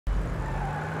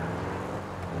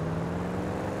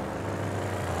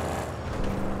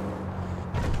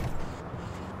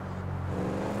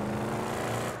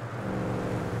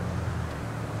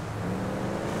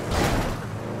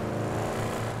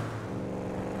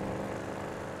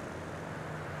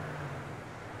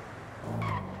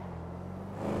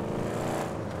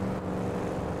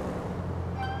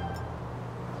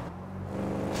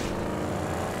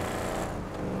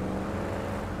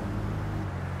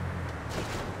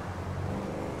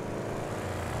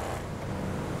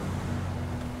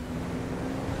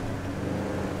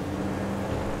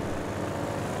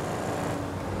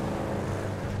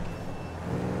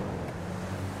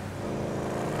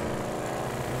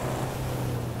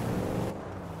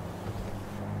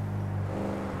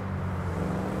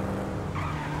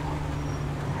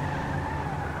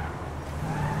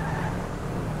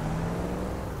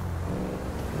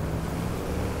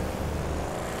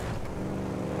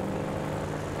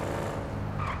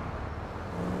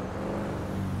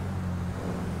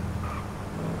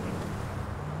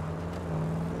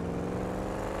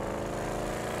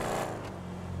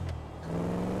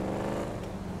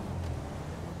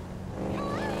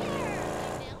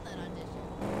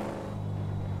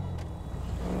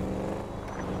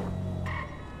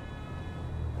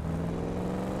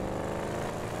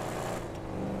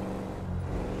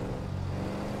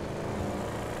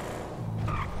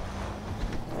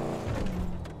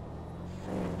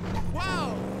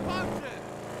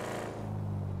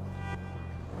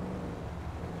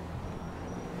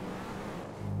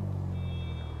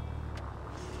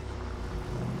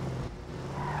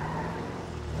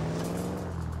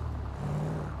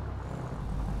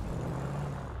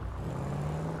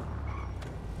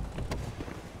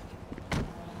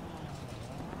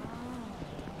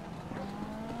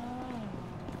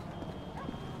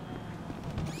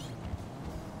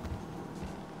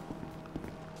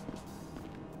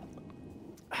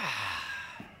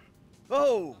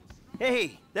Oh,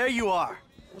 hey, there you are.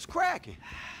 What's cracking?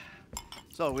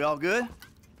 So, we all good?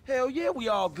 Hell yeah, we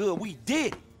all good. We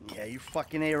did it. Yeah, you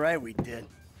fucking ain't right, we did.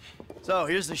 So,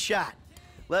 here's the shot.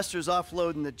 Lester's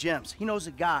offloading the gems. He knows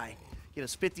a guy. Get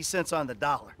us 50 cents on the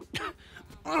dollar.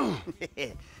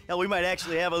 Hell, we might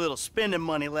actually have a little spending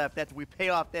money left after we pay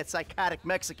off that psychotic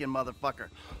Mexican motherfucker.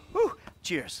 Whew,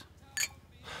 cheers.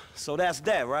 So that's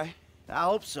that, right? I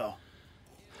hope so.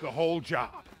 The whole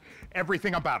job.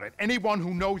 Everything about it. Anyone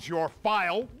who knows your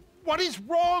file, what is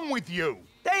wrong with you?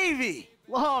 Davey!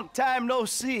 Long time no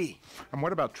see. And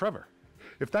what about Trevor?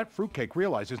 If that fruitcake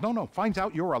realizes, finds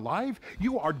out you're alive,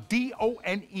 you are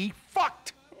D-O-N-E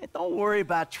fucked! Hey, don't worry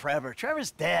about Trevor.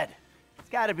 Trevor's dead. It's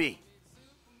gotta be.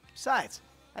 Besides,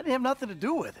 I didn't have nothing to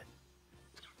do with it.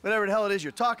 Whatever the hell it is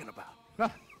you're talking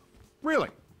about. Really?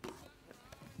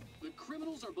 The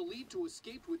criminals are believed to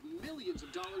escape with millions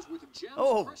of dollars worth of gems,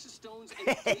 Oh. precious stones, and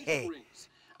engagement rings.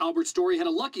 Albert Story had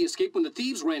a lucky escape when the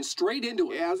thieves ran straight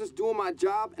into him. Yeah, I was just doing my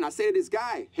job, and I say to this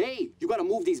guy, hey, you gotta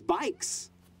move these bikes.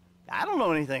 I don't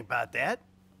know anything about that.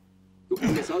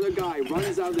 And this other guy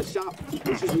runs out of the shop,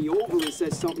 pushes me over and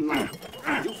says something like,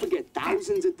 you forget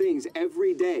thousands of things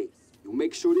every day. You'll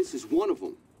make sure this is one of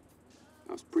them.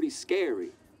 That was pretty scary.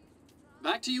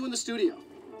 Back to you in the studio.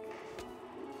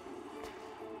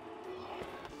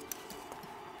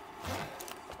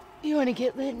 You want to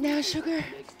get lit now, sugar?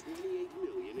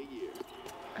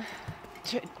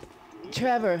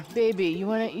 Trevor, baby, you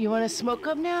wanna smoke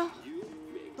up now?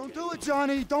 Don't do it,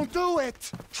 Johnny! Don't do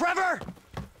it! Trevor!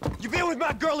 You been with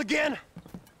my girl again?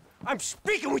 I'm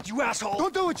speaking with you, asshole!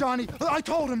 Don't do it, Johnny! I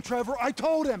told him, Trevor, I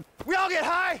told him! We all get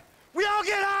high! We all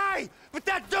get high! But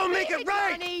that don't make it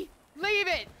right! Johnny! Leave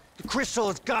it! The crystal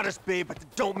has got us, babe, but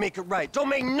that don't make it right. Don't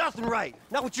make nothing right.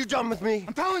 Not what you done with me.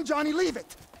 I'm telling Johnny, leave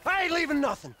it! I ain't leaving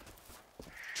nothing.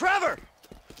 Trevor!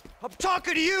 I'm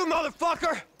talking to you,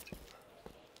 motherfucker!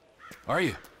 Are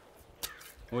you?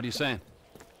 What are you saying?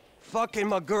 Fucking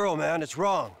my girl, man. It's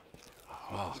wrong.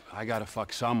 Well, I gotta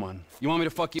fuck someone. You want me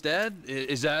to fuck you dead?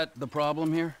 Is that the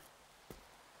problem here?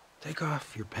 Take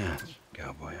off your pants,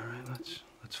 cowboy, all right?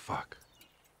 Let's fuck.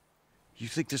 You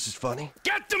think this is funny?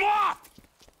 Get them off!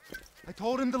 I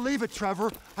told him to leave it,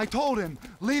 Trevor. I told him.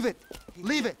 Leave it.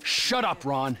 Leave it. Shut up,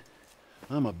 Ron.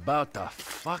 I'm about to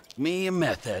fuck me a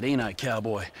meth head, ain't I,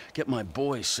 cowboy? Get my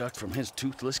boy sucked from his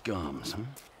toothless gums, huh?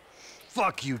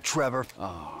 Fuck you, Trevor.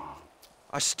 Oh.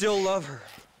 I still love her.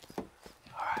 All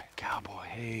right, cowboy.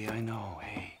 Hey, I know.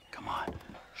 Hey, come on.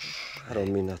 I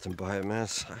don't mean nothing by it, man.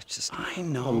 I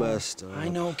know. I'm messed up. I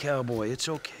know, cowboy. It's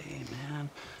okay, man.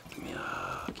 Give me a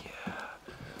hug, yeah.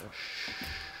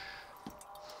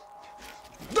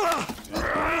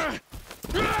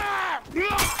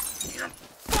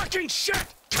 Fucking shit!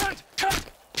 Cunt!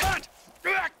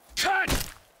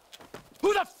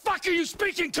 Who the fuck are you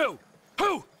speaking to?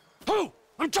 Who?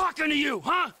 I'm talking to you,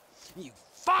 huh? You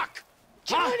fuck!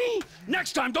 Johnny! Huh?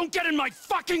 Next time, don't get in my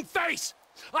fucking face!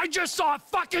 I just saw a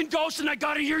fucking ghost and I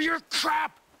gotta hear your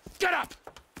crap! Get up!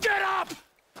 Get up!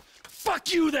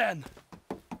 Fuck you then!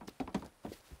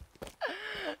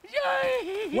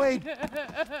 Johnny! Wait.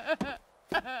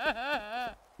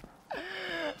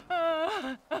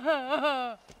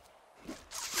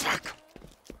 Fuck!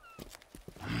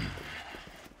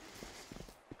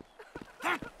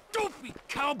 That dopey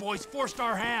cowboys forced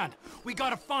our hand. We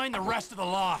gotta find the rest of the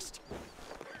lost.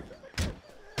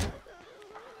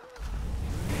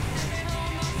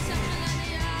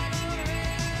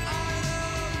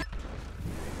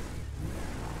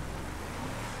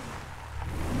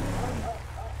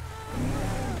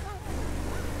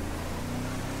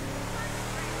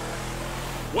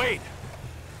 Wait!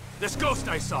 This ghost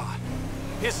I saw.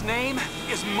 His name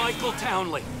is Michael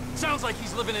Townley. Sounds like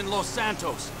he's living in Los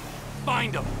Santos.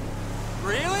 Find him.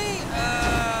 Really?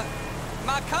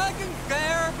 My cousin's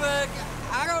there, but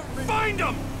I don't... Find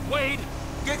him, Wade!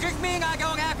 Does this mean I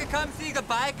don't have to come see the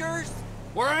bikers?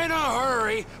 We're in a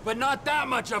hurry, but not that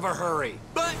much of a hurry.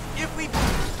 But if we...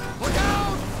 Look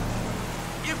out!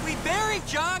 If we bury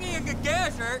Johnny in the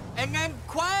desert, and then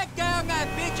quiet down that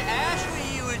bitch Ashley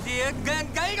he was in, then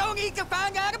they don't need to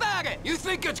find out about it! You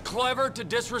think it's clever to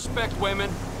disrespect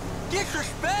women?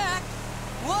 Disrespect?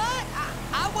 What?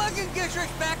 I wasn't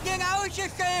disrespecting, I was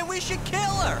just saying we should kill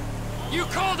her! You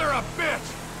called her a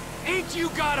bitch! Ain't you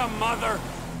got a mother?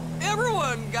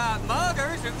 Everyone got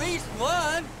mothers, at least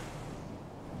one.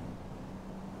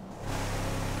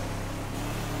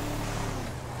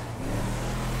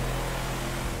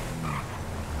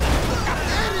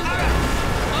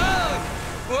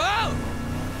 Whoa!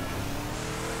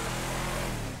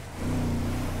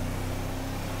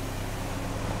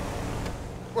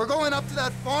 We're going up to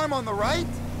that farm on the right?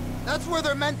 That's where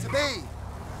they're meant to be.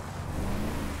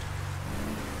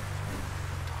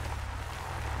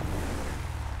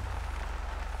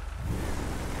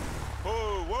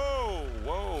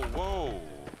 Whoa.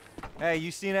 Hey,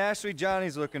 you seen Ashley?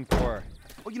 Johnny's looking for her.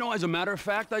 Well, you know, as a matter of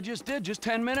fact, I just did, just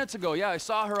 10 minutes ago. Yeah, I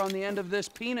saw her on the end of this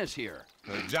penis here.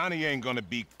 Johnny ain't gonna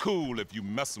be cool if you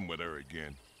messing with her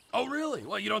again. Oh, really?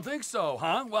 Well, you don't think so,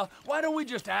 huh? Well, why don't we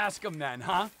just ask him then,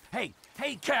 huh? Hey,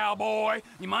 cowboy,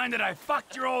 you mind that I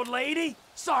fucked your old lady?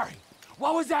 Sorry,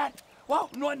 what was that? Well,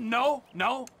 no,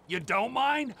 you don't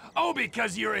mind? Oh,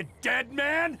 because you're a dead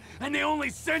man? And the only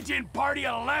sentient part you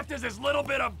left is this little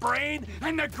bit of brain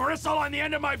and the gristle on the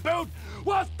end of my boot?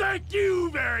 Well, thank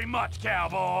you very much,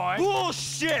 cowboy.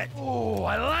 Bullshit! Oh,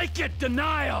 I like it,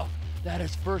 denial. That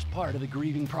is first part of the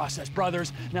grieving process,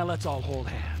 brothers. Now let's all hold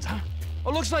hands, huh?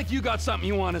 Oh, looks like you got something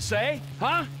you want to say,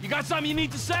 huh? You got something you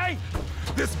need to say?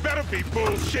 This better be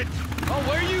bullshit. Oh,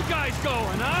 where you guys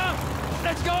going, huh?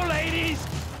 Let's go, ladies!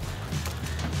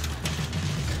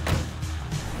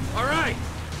 All right,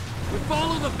 we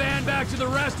follow the van back to the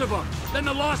rest of them. Then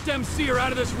the Lost MC are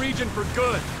out of this region for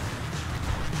good.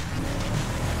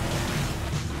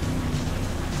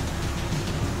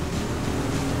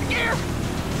 Here!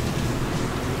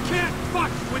 Can't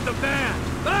fuck with the van,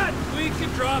 but we can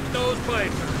drop those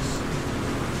bikers.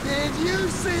 Did you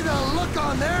see the look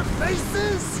on their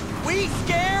faces? We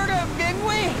scared them, didn't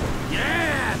we?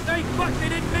 Yeah, thank fuck they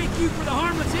didn't make you for the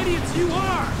harmless idiots you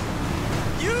are.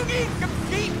 You need some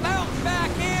seatbelts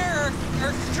back here,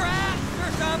 or straps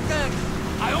or something.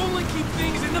 I only keep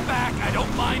things in the back I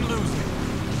don't mind losing.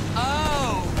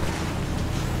 Oh.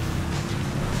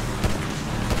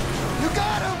 You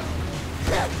got him!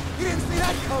 Shit! You didn't see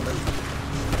that coming!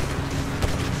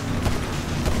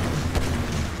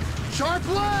 Sharp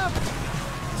left!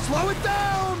 Slow it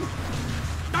down!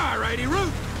 Alrighty,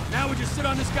 Root. Now we just sit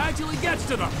on this guy till he gets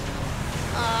to them.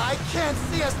 I can't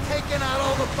see us taking out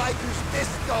all the bikers this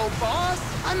go, boss.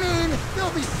 I mean, there'll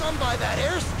be some by that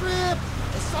airstrip,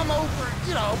 and some over,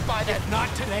 you know, by that... If not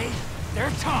today, their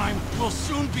time will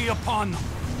soon be upon them.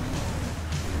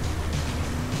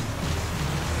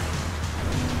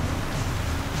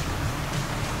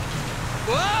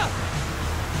 Whoa!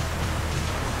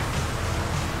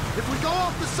 If we go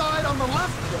off the side on the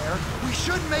left there, we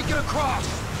should make it across.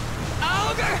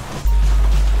 Okay.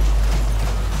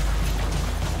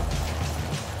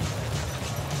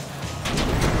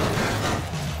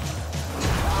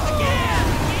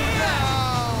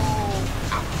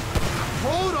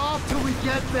 Hold off till we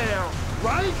get there,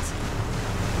 right?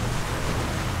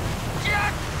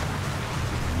 Jack!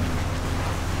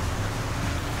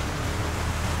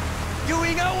 Do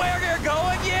we know where they're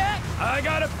going yet? I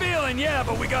got a feeling, yeah,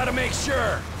 but we gotta make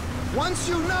sure. Once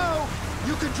you know,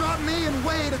 you could drop me and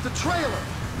Wade at the trailer.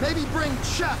 Maybe bring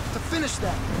Chef to finish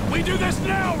that. We do this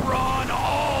now, Ron,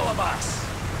 all of us.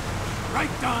 Right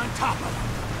on top of them.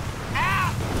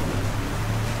 Ah!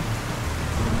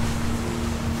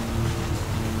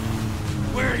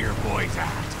 Where are your boys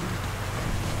at?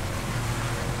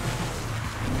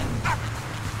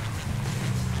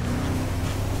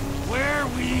 Where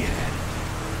we at?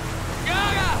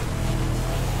 Gaga!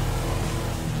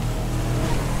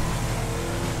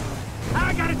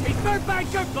 I gotta take my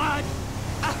biker blood!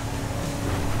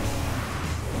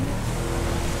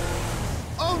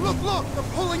 Oh, look,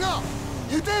 they're pulling up.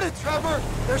 You did it, Trevor.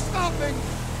 They're stopping.